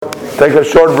take a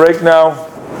short break now.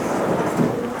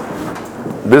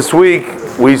 This week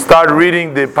we start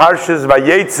reading the Parshas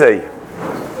Vayetze.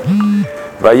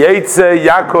 Vayetze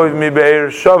Yaakov mi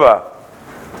Be'er Sheva.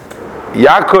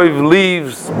 Yaakov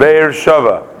leaves Be'er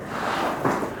Sheva.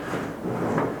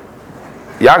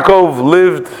 Yaakov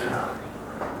lived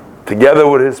together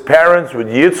with his parents, with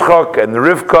Yitzchak and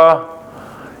Rivka,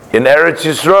 in Eretz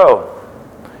Yisrael,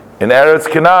 in Eretz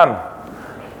Canaan.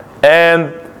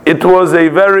 And it was a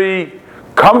very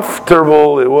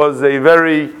comfortable, it was a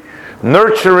very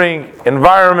nurturing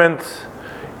environment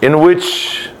in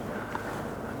which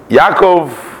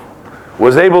Yaakov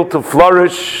was able to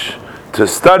flourish, to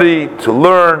study, to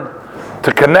learn,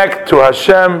 to connect to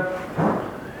Hashem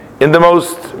in the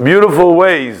most beautiful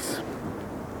ways.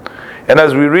 And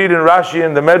as we read in Rashi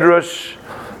and the Medrash,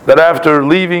 that after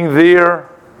leaving there,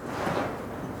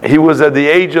 he was at the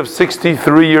age of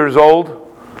 63 years old,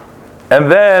 and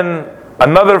then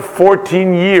another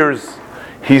 14 years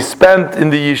he spent in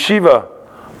the yeshiva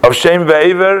of Shem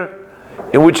Ve'ever,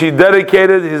 in which he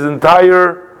dedicated his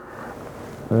entire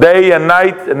day and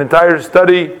night, an entire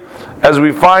study, as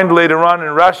we find later on in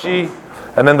Rashi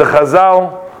and in the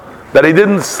Chazal, that he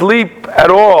didn't sleep at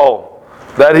all,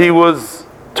 that he was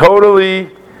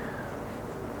totally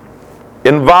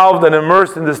involved and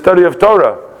immersed in the study of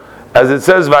Torah. As it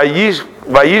says,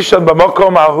 Vayishan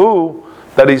b'makom ahu,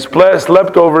 that he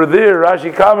slept over there.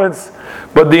 Rashi comments,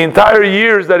 but the entire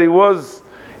years that he was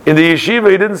in the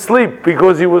yeshiva, he didn't sleep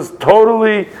because he was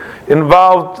totally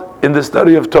involved in the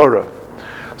study of Torah.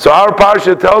 So our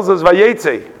parsha tells us,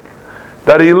 Vayetze,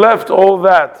 that he left all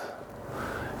that,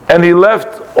 and he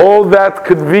left all that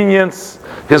convenience,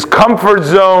 his comfort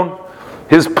zone,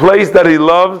 his place that he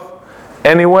loved,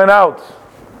 and he went out.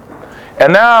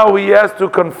 And now he has to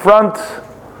confront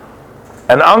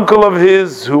an uncle of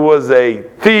his who was a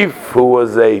thief, who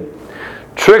was a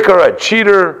tricker, a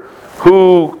cheater,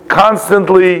 who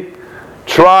constantly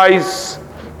tries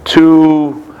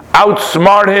to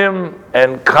outsmart him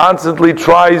and constantly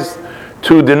tries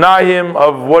to deny him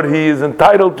of what he is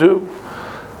entitled to.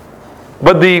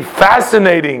 But the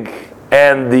fascinating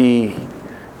and the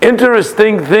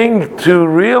interesting thing to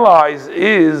realize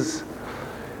is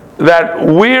that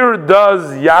where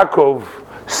does Yaakov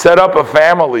set up a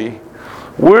family?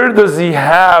 Where does he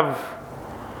have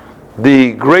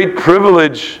the great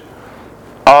privilege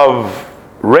of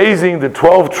raising the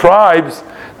 12 tribes?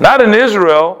 Not in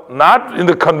Israel, not in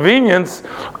the convenience,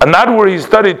 and not where he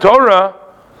studied Torah.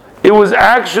 It was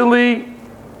actually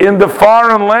in the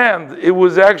foreign land. It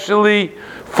was actually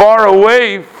far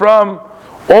away from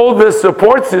all the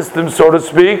support system, so to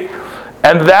speak.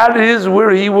 And that is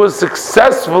where he was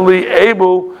successfully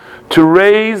able to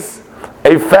raise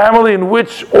a family in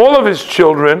which all of his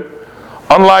children,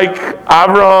 unlike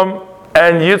Abraham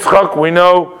and Yitzchak, we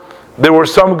know there were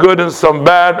some good and some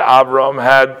bad. Abraham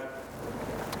had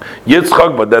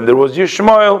Yitzchak, but then there was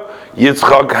Yishmael.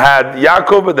 Yitzchak had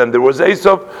Yaakov, but then there was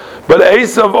Esav. But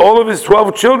Esav, all of his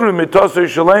 12 children, Mitosei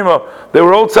Shalema, they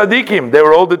were all tzaddikim. They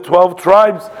were all the 12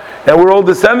 tribes, and we're all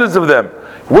descendants of them.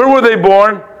 Where were they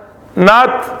born?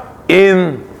 Not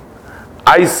in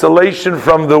isolation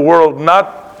from the world,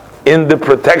 not in the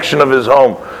protection of his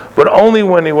home, but only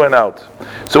when he went out.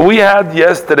 So we had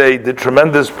yesterday the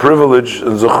tremendous privilege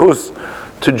and zechus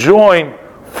to join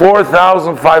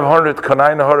 4,500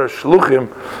 Kanai Nahara Shluchim.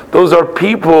 Those are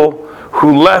people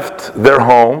who left their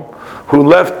home, who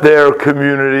left their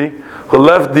community, who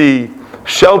left the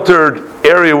sheltered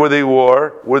area where they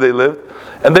lived,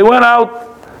 and they went out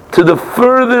to the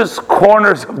furthest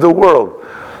corners of the world.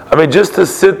 I mean, just to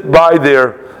sit by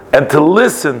there and to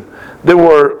listen. There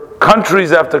were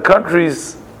countries after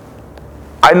countries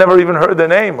I never even heard the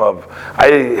name of.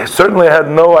 I certainly had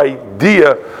no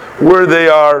idea where they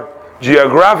are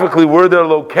geographically, where they're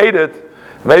located.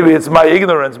 Maybe it's my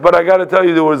ignorance, but I got to tell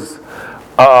you, there was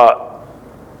a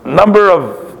number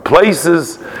of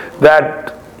places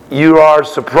that you are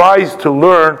surprised to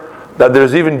learn that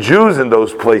there's even Jews in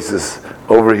those places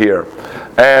over here.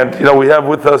 And we have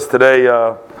with us today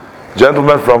a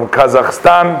gentleman from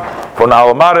Kazakhstan, from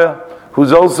Almaty,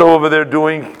 who's also over there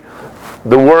doing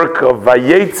the work of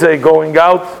Vayetze, going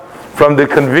out from the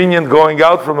convenient, going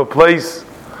out from a place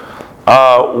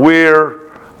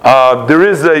where there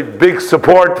is a big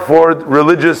support for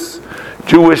religious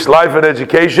Jewish life and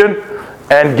education,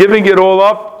 and giving it all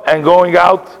up and going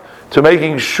out to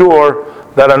making sure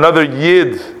that another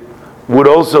Yid would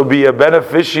also be a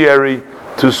beneficiary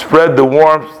to spread the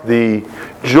warmth, the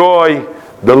joy,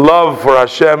 the love for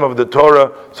Hashem of the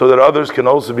Torah, so that others can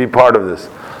also be part of this.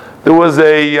 There was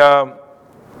a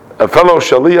a fellow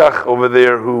shaliach over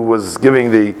there who was giving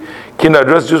the kinah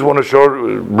address. Just want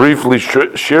to briefly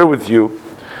share with you.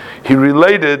 He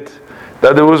related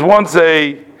that there was once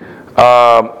one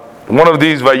of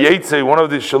these vayetze, one of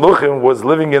these shaluchim was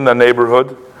living in the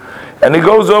neighborhood, and he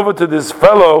goes over to this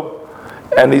fellow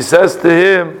and he says to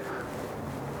him,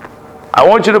 I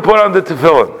want you to put on the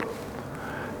tefillin.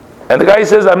 And the guy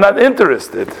says, I'm not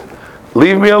interested.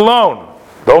 Leave me alone.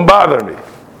 Don't bother me.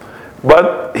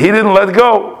 But he didn't let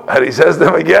go. And he says to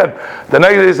him again. The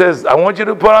next day he says, I want you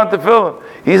to put on tefillin.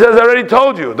 He says, I already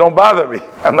told you. Don't bother me.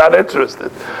 I'm not interested.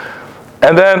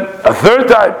 And then a third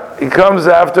time he comes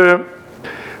after him.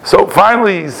 So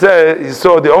finally he said, he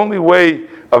saw the only way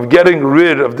of getting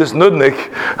rid of this nudnik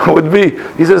would be,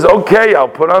 he says, okay, I'll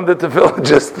put on the tefillin,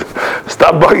 just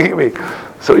stop bugging me.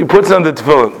 So he puts on the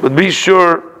tefillin. But be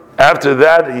sure, after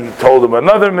that, he told him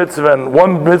another mitzvah, and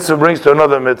one mitzvah brings to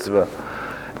another mitzvah.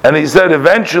 And he said,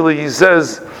 eventually, he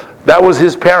says, that was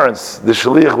his parents. The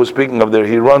shaliach was speaking of there.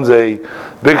 He runs a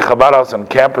big Chabad house on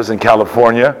campus in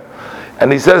California.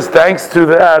 And he says, thanks to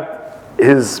that,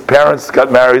 his parents got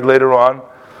married later on,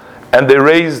 and they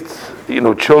raised,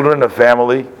 children, a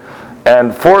family,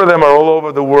 and 4 of them are all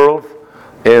over the world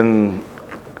on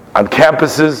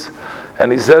campuses.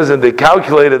 And he says, and they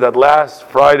calculated that last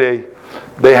Friday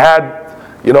they had,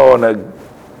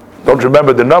 don't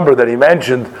remember the number that he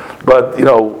mentioned, but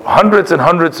hundreds and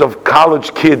hundreds of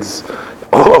college kids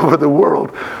all over the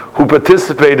world who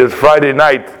participated Friday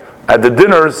night at the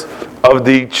dinners of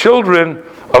the children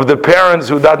of the parents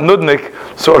who that nudnik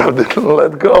sort of didn't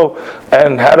let go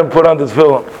and had him put on the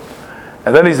tefillin.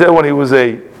 And then he said when he was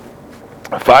a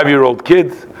 5-year-old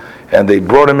kid, and they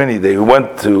brought him in, he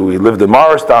lived in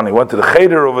Morristown, he went to the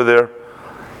cheder over there,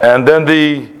 and then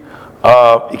he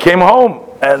came home,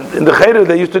 and in the cheder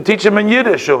they used to teach him in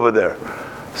Yiddish over there.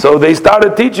 So they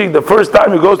started teaching. The first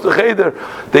time he goes to cheder,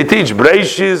 they teach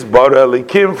Breishis, Bar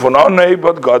Elikim, Von Onei,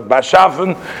 but God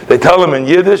Bashafen. They tell him in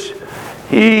Yiddish.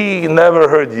 He never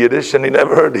heard Yiddish and he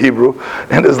never heard Hebrew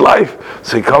in his life.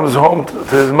 So he comes home to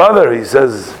his mother. He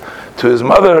says to his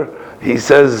mother,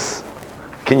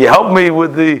 can you help me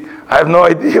with I have no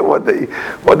idea what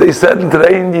they said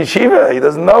today in yeshiva. He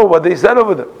doesn't know what they said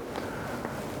over there.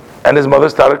 And his mother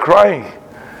started crying.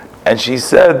 And she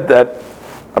said that,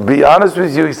 I'll be honest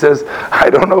with you, he says, I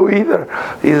don't know either.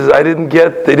 He says,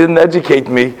 they didn't educate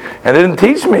me and they didn't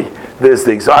teach me this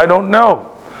thing, so I don't know.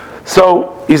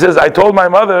 So he says, I told my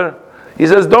mother, he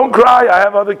says, don't cry, I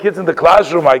have other kids in the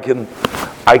classroom, I can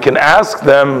ask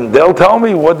them, they'll tell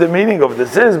me what the meaning of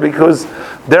this is, because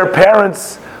their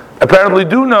parents apparently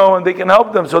do know and they can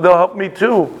help them, so they'll help me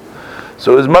too.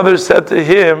 So his mother said to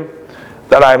him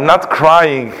that I'm not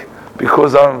crying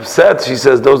because I'm upset. She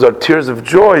says, those are tears of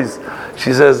joy.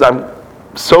 She says, I'm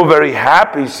so very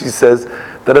happy, she says,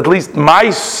 that at least my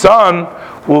son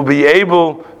will be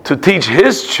able to teach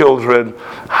his children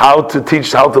how to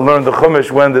learn the Chumash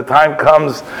when the time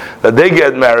comes that they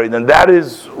get married. And that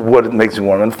is what it makes me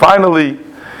warm. And finally,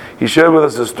 he shared with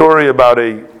us a story about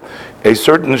a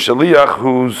certain shaliach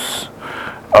who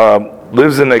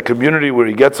lives in a community where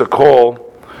he gets a call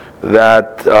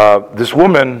that this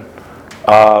woman,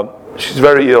 she's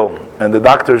very ill, and the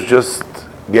doctors just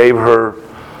gave her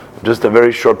just a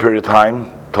very short period of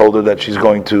time, told her that she's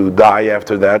going to die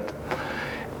after that.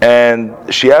 And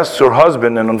she asks her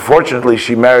husband, and unfortunately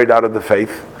she married out of the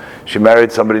faith. She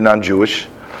married somebody non-Jewish.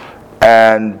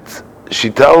 And she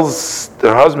tells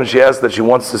her husband, she asks that she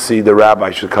wants to see the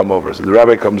rabbi should come over. So the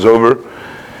rabbi comes over,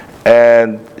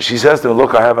 and she says to him,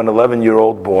 look, I have an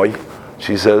 11-year-old boy,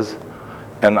 she says,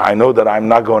 and I know that I'm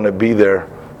not going to be there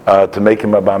to make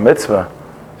him a bar mitzvah.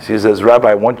 She says,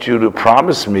 Rabbi, I want you to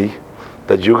promise me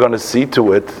that you're going to see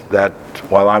to it that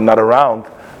while I'm not around,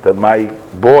 that my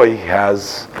boy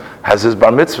has his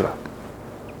bar mitzvah.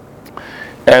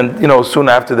 And soon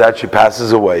after that she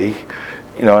passes away.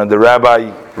 And the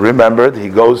rabbi remembered. He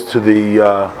goes to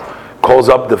calls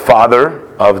up the father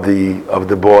of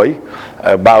the boy.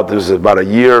 There's about a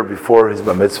year before his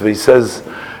bar mitzvah. He says,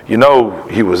 he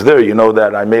was there.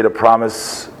 That I made a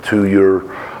promise to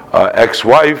your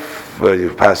ex-wife,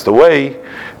 you passed away,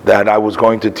 that I was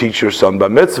going to teach your son bar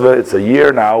mitzvah. It's a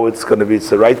year now. It's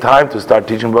the right time to start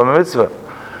teaching bar mitzvah.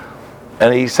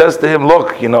 And he says to him,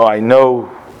 look, I know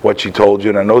what she told you,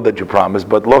 and I know that you promised,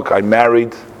 but look, I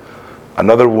married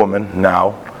another woman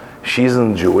now. She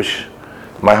isn't Jewish.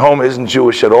 My home isn't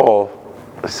Jewish at all.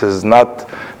 He says, not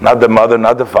the mother,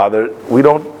 not the father. We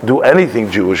don't do anything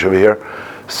Jewish over here.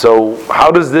 So how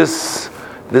does this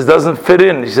doesn't fit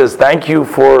in? He says, thank you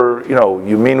for,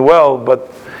 you mean well,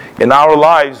 but in our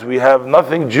lives we have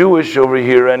nothing Jewish over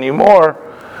here anymore,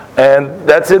 and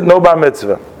that's it, no bar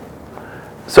mitzvah.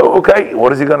 So, okay,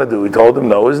 what is he going to do? He told him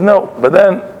no is no. But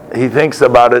then he thinks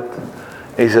about it.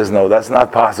 He says, no, that's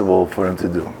not possible for him to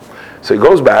do. So he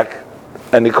goes back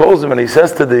and he calls him and he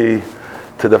says to the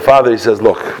father, he says,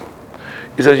 look,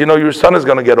 he says, your son is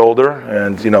going to get older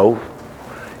and, he'll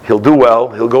do well.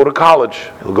 He'll go to college.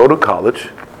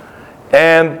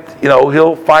 And,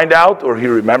 he'll find out, or he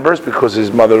remembers, because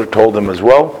his mother told him as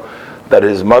well, that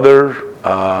his mother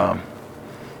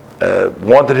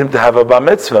wanted him to have a bar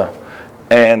mitzvah.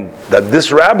 And that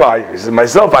this rabbi, he says,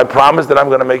 myself, I promised that I'm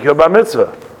going to make you a bar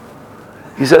mitzvah.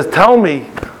 He says, tell me,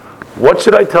 what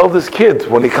should I tell this kid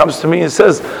when he comes to me and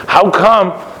says, how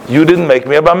come you didn't make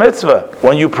me a bar mitzvah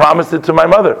when you promised it to my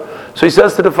mother? So he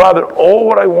says to the father, all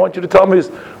what I want you to tell me is,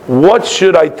 what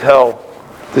should I tell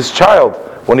this child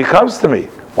when he comes to me?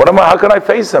 How can I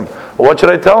face him? What should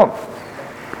I tell him?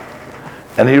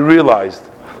 And he realized,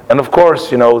 and of course,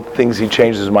 he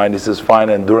changed his mind. He says, fine.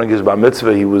 And during his bar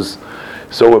mitzvah, he was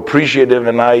so appreciative.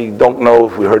 And I don't know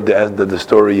if we heard the end of the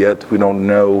story yet. We don't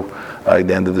know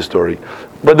the end of the story.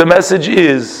 But the message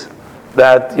is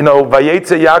that,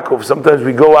 Vayetze Yaakov, sometimes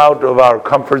we go out of our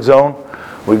comfort zone.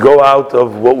 We go out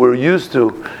of what we're used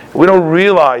to. We don't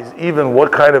realize even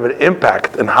what kind of an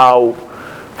impact and how,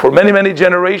 for many, many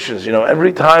generations,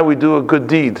 every time we do a good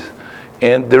deed,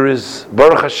 and there is,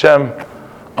 Baruch Hashem,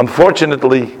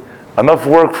 unfortunately, enough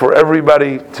work for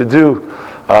everybody to do.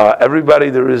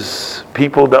 There is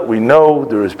people that we know,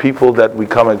 there is people that we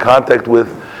come in contact with.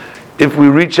 If we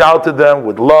reach out to them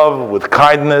with love, with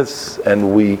kindness,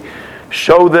 and we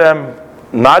show them,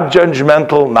 not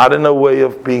judgmental, not in a way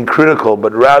of being critical,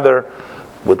 but rather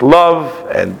with love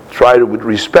and with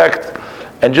respect,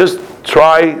 and just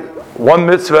try one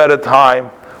mitzvah at a time,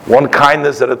 one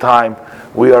kindness at a time,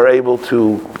 we are able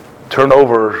to turn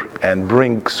over and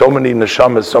bring so many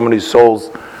neshamas, so many souls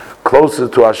closer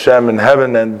to Hashem in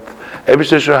heaven. And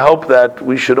Eibishter should help that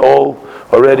we should all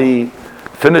already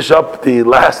finish up the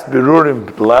last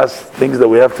birurim, the last things that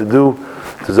we have to do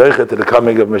to zeicha to the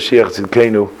coming of Mashiach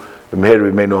Tzidkenu.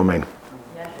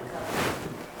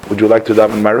 Would you like to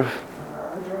daven Mariv?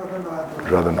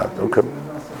 I'd rather not. Okay.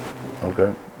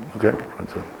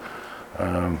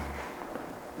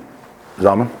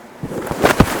 Zalman?